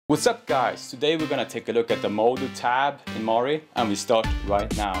What's up guys? Today we're gonna take a look at the Modo tab in Mari and we start right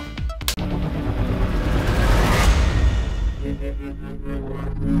now.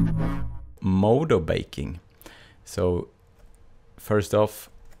 Modo baking. So first off,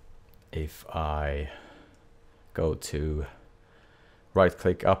 if I go to right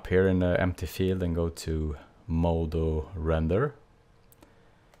click up here in the empty field and go to Modo render.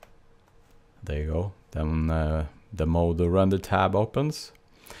 There you go. Then the Modo render tab opens.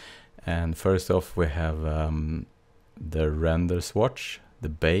 And first off we have the render swatch, the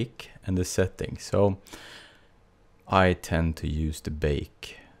bake and the settings. So I tend to use the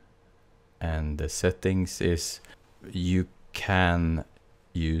bake, and the settings is you can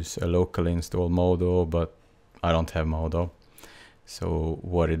use a locally installed Modo, but I don't have Modo. So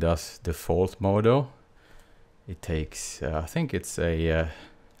what it does, default Modo, it takes I think it's a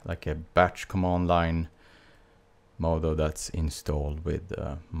like a batch command line Modo that's installed with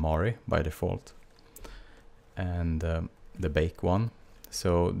Mari by default, and the bake one.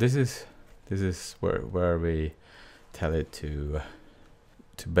 So this is where we tell it to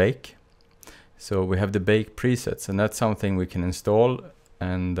bake. So we have the bake presets, and that's something we can install,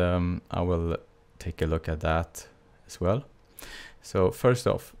 and I will take a look at that as well. So first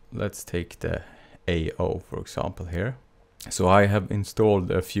off, let's take the AO for example here. So I have installed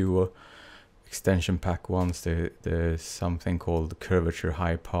a few extension pack ones. There's something called curvature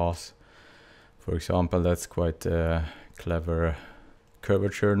high pass, for example. That's quite a clever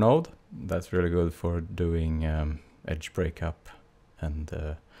curvature node. That's really good for doing edge breakup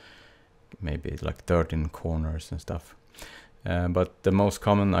and maybe like dirt in corners and stuff. But the most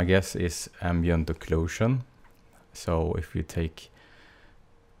common, I guess, is Ambient Occlusion. So if you take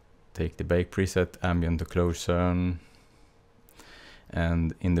the bake preset, Ambient Occlusion,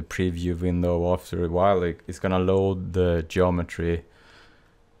 and in the preview window after a while it's gonna load the geometry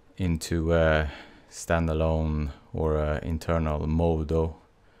into a standalone or a internal Modo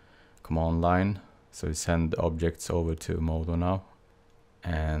command line. So you send objects over to Modo now,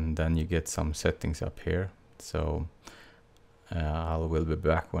 and then you get some settings up here. So I will be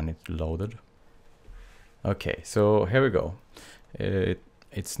back when it's loaded. Okay, so here we go.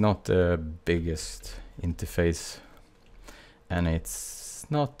 It's not the biggest interface, and it's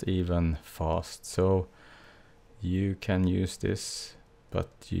not even fast, so you can use this, but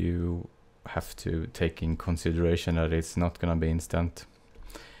you have to take in consideration that it's not gonna be instant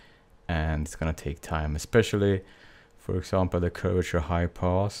and it's gonna take time, especially for example the curvature high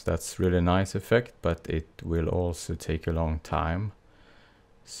pass. That's really nice effect, but it will also take a long time.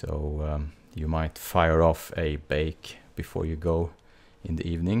 So you might fire off a bake before you go in the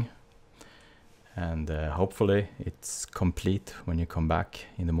evening, and hopefully it's complete when you come back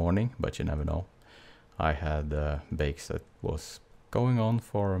in the morning, but you never know. I had bakes that was going on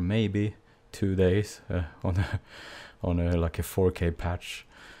for maybe 2 days on a like a 4K patch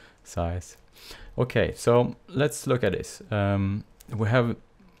size. Okay, so let's look at this. We have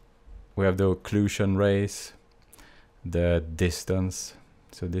the occlusion rays, the distance.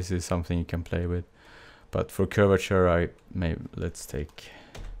 So this is something you can play with. But for curvature, let's take.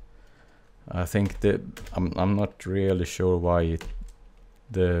 I think I'm not really sure why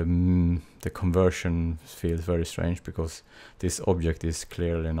the conversion feels very strange, because this object is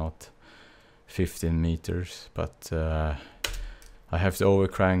clearly not 15 meters, but I have to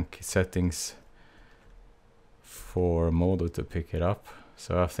overcrank settings for Modo to pick it up.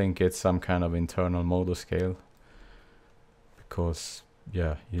 So I think it's some kind of internal Modo scale, because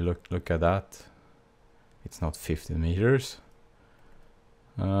yeah, you look at that, it's not 15 meters.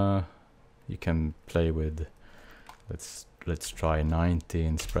 You can play with, let's try 90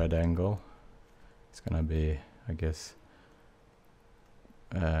 in spread angle. It's gonna be, I guess,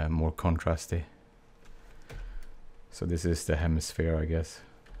 more contrasty. So this is the hemisphere, I guess,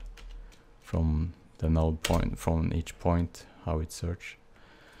 from the node point, from each point, how it's searched.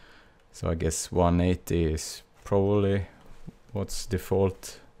 So I guess 180 is probably what's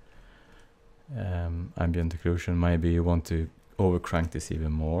default. Ambient occlusion, maybe you want to overcrank this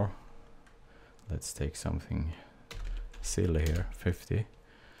even more. Let's take something silly here, 50.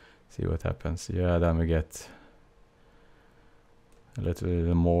 See what happens. Yeah, then we get a little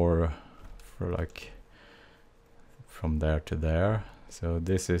bit more for like from there to there. So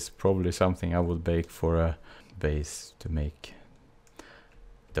this is probably something I would bake for a base to make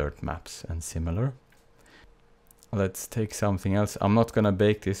dirt maps and similar. Let's take something else. I'm not gonna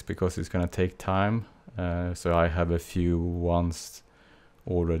bake this because it's gonna take time. So I have a few ones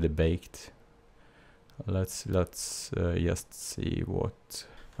already baked. Let's just see what.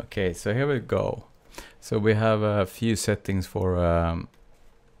 Okay, so here we go. So we have a few settings for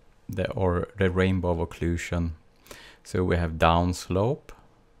the rainbow occlusion. So we have down slope,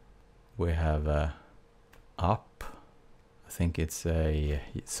 we have up. I think it's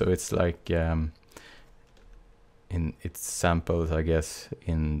so it's like in it samples, I guess,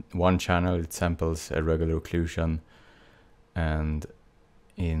 in one channel it samples a regular occlusion, and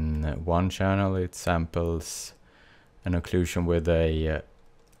in one channel it samples an occlusion with the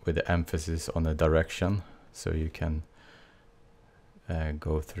emphasis on the direction, so you can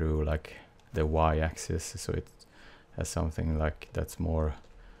go through like the y-axis, so it has something like that's more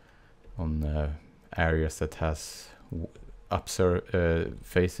on areas that has up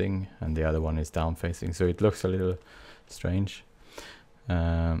facing, and the other one is down facing, so it looks a little strange.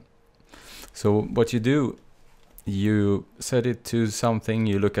 So what you do, you set it to something,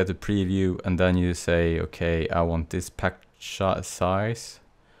 you look at the preview, and then you say, okay, I want this pack size,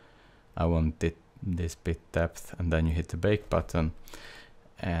 I want this bit depth, and then you hit the bake button,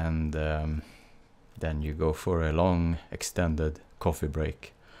 and then you go for a long extended coffee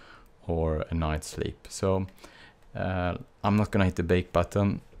break or a night's sleep. So I'm not gonna hit the bake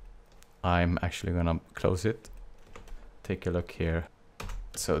button, I'm actually gonna close it. Take a look here.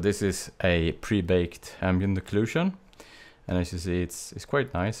 So this is a pre-baked ambient occlusion, and as you see, it's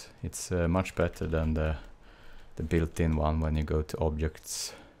quite nice. It's much better than the built-in one when you go to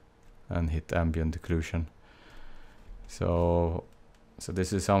objects and hit ambient occlusion. So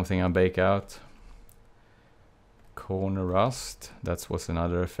this is something I bake out. Corner rust, that was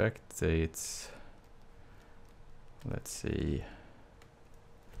another effect. It's, let's see,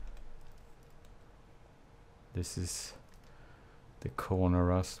 this is the corner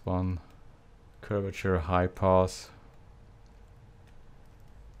rust one. Curvature high pass.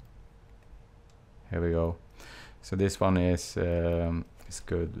 Here we go. So this one is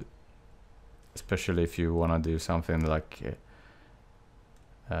good, especially if you want to do something like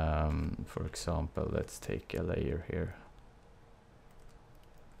for example, let's take a layer here.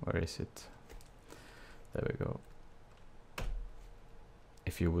 Where is it? There we go.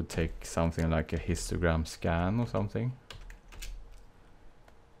 If you would take something like a histogram scan or something,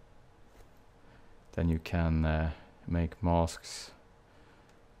 then you can make masks.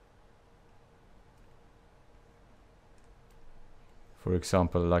 For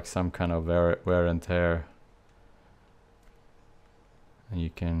example, like some kind of wear and tear. And you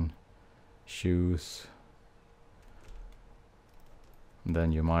can choose. And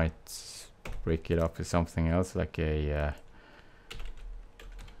then you might break it up with something else, like a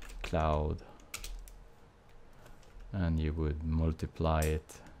cloud. And you would multiply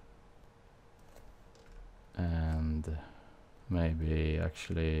it. And maybe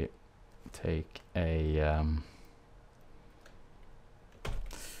actually take a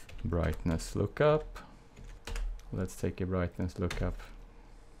brightness lookup. Let's take a brightness lookup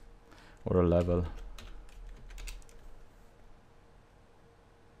or a level.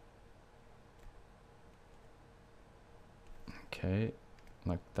 Okay,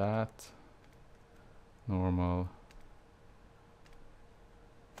 like that. Normal.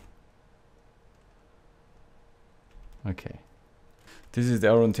 Okay, this is the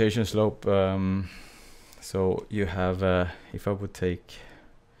orientation slope. So you have, if I would take,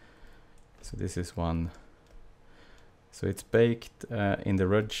 so this is one. So it's baked in the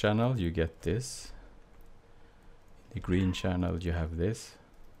red channel, you get this. In the green channel, you have this.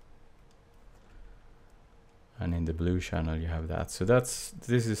 And in the blue channel, you have that. So this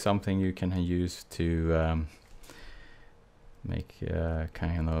is something you can use to make a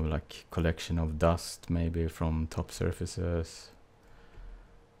kind of like collection of dust, maybe from top surfaces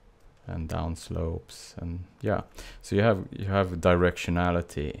and down slopes, and yeah. So you have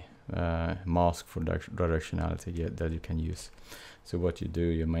directionality, mask for directionality that you can use. So what you do,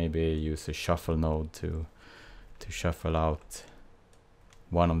 you maybe use a shuffle node to shuffle out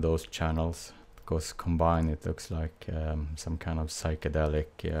one of those channels, because combined it looks like some kind of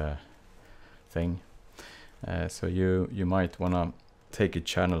psychedelic thing. So you might want to take a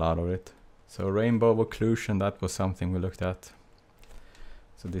channel out of it. So rainbow occlusion, that was something we looked at.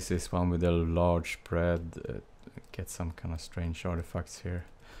 So this is one with a large spread. Get some kind of strange artifacts here,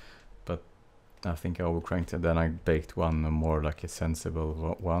 but I think I overcranked it. Then I baked one more like a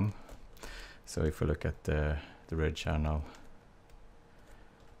sensible one. So if we look at the red channel,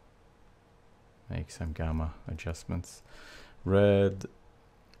 make some gamma adjustments. Red,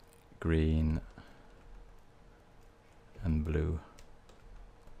 green, and blue.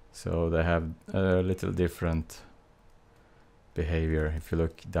 So they have a little different behavior. If you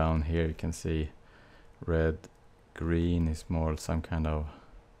look down here, you can see red, green is more some kind of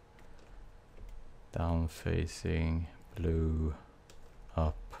down facing, blue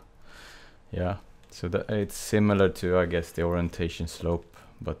up. Yeah, so that it's similar to, I guess, the orientation slope,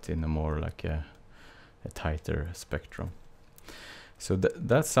 but in a more like a tighter spectrum. So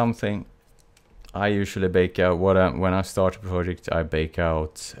that's something I usually bake out. When I start a project, I bake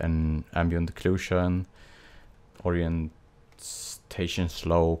out an ambient occlusion, orientation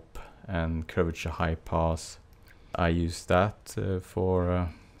slope, and curvature high pass. I use that for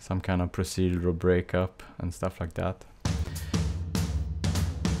some kind of procedural breakup and stuff like that.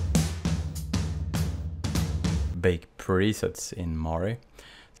 Bake presets in Mari.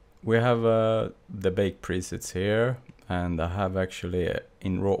 We have the bake presets here, and I have actually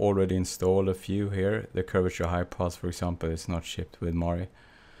already installed a few here. The curvature high pass, for example, is not shipped with Mari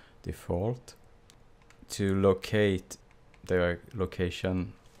default. To locate the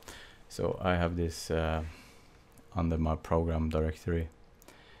location, so I have this under my program directory,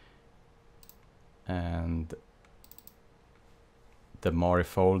 and the Mari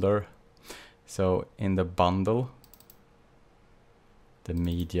folder. So in the bundle, the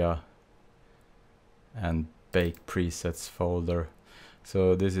media and bake presets folder.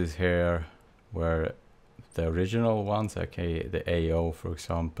 So this is here where the original ones, okay, the AO for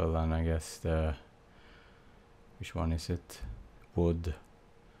example, and I guess the, which one is it? Wood,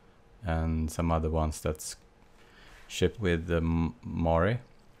 and some other ones that's shipped with the Mari.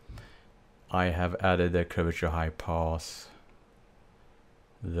 I have added the curvature high pass,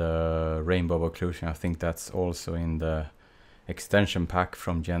 the rainbow occlusion. I think that's also in the extension pack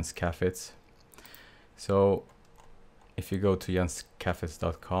from Jens Kaffitz. So if you go to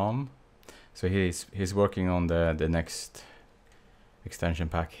jenskaffitz.com, so he's working on the next extension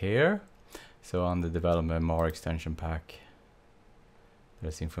pack here. So on the development Mari extension pack,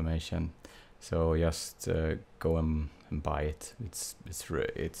 there's information. So just go and buy it.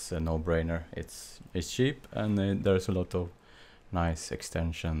 It's a no-brainer. It's cheap, and there's a lot of nice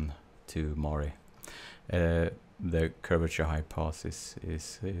extension to Mari. The curvature high pass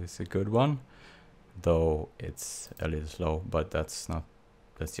is a good one, though it's a little slow, but that's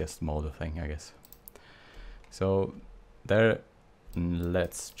just Modo thing, I guess. So there,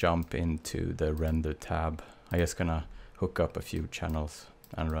 let's jump into the render tab. I just gonna hook up a few channels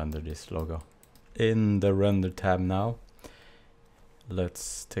and render this logo. In the render tab now,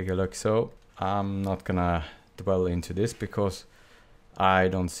 let's take a look. So I'm not gonna dwell into this because I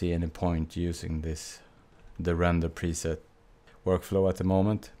don't see any point using the render preset workflow at the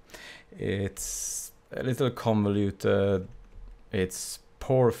moment. It's a little convoluted, it's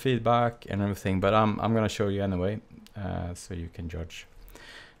poor feedback and everything, but I'm gonna show you anyway, so you can judge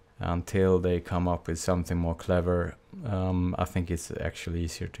until they come up with something more clever. I think it's actually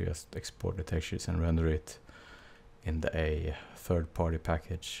easier to just export the textures and render it in a third-party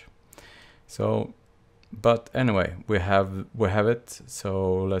package. So, but anyway, we have it.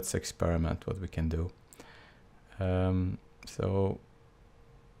 So let's experiment what we can do. So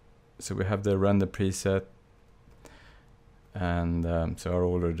we have the render preset, and so I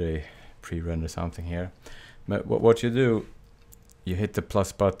already pre-render something here. But what you do, you hit the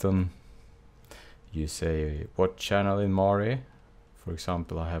plus button, you say what channel in Mari. For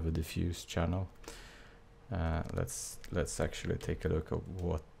example, I have a diffuse channel. Let's actually take a look at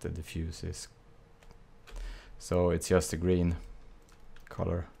what the diffuse is. So it's just a green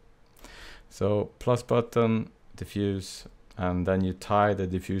color. So plus button, diffuse, and then you tie the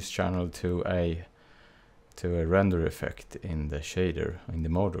diffuse channel to a render effect in the shader, in the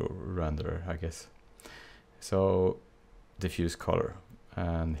Modo renderer, I guess. So diffuse color,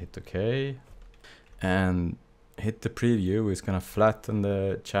 and hit OK, and hit the preview. It's gonna flatten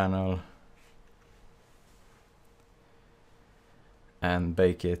the channel and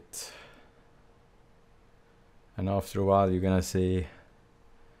bake it, and after a while you're gonna see,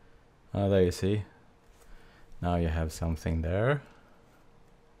 there you see, now you have something there.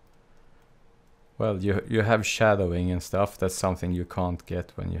 Well, you have shadowing and stuff. That's something you can't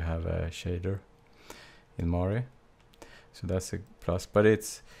get when you have a shader in Mari. So that's a plus, but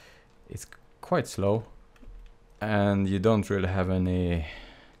it's quite slow, and you don't really have any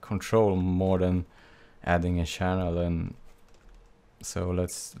control more than adding a channel. And so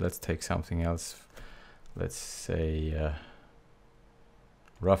let's take something else. Let's say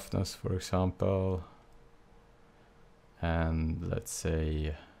roughness, for example, and let's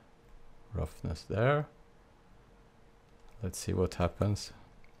say roughness there. Let's see what happens.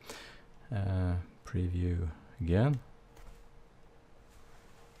 Preview again,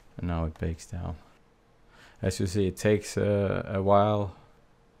 and now it bakes down. As you see, it takes a while.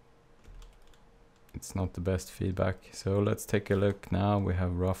 It's not the best feedback. So let's take a look now. We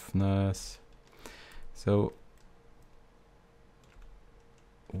have roughness. So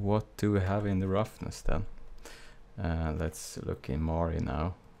what do we have in the roughness then? Let's look in Mari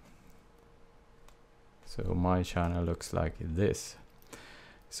now. So my channel looks like this.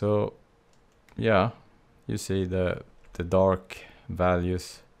 So yeah, you see the dark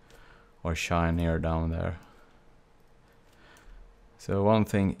values are shinier down there. So one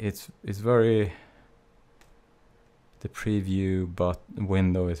thing, it's very, the preview but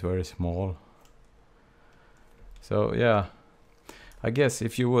window is very small. So yeah, I guess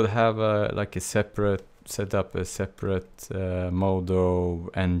if you would have like a separate, set up a separate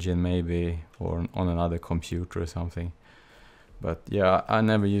Modo engine maybe, or on another computer or something. But yeah, I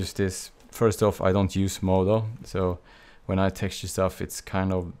never use this. First off, I don't use Modo, so when I texture stuff, it's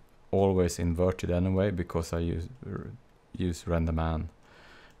kind of always inverted anyway, because I use Renderman,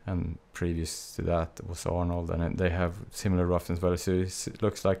 and previous to that was Arnold, and they have similar roughness values. So it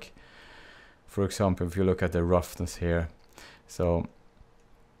looks like, for example, if you look at the roughness here, so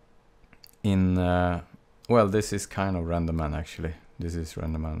in well, this is kind of Renderman actually. This is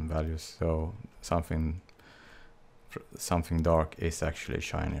Renderman values, so something dark is actually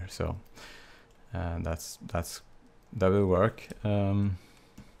shinier. So that will work.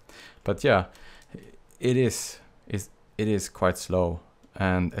 But yeah, it is quite slow,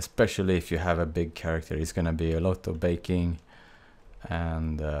 and especially if you have a big character, it's gonna be a lot of baking,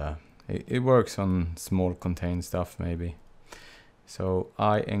 and it works on small contained stuff maybe. So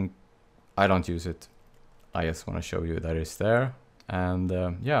I don't use it. I just want to show you that it's there, and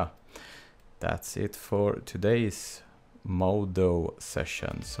yeah, that's it for today's Modo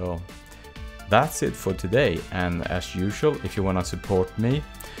session. So that's it for today, and as usual, if you want to support me,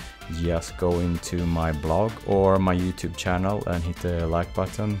 just go into my blog or my YouTube channel and hit the like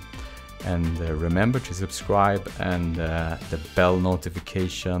button, and remember to subscribe, and the bell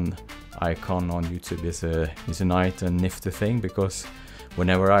notification icon on YouTube is a nice and nifty thing, because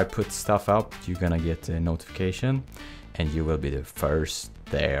whenever I put stuff up, you're gonna get a notification and you will be the first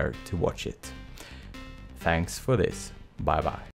there to watch it. Thanks for this. Bye bye.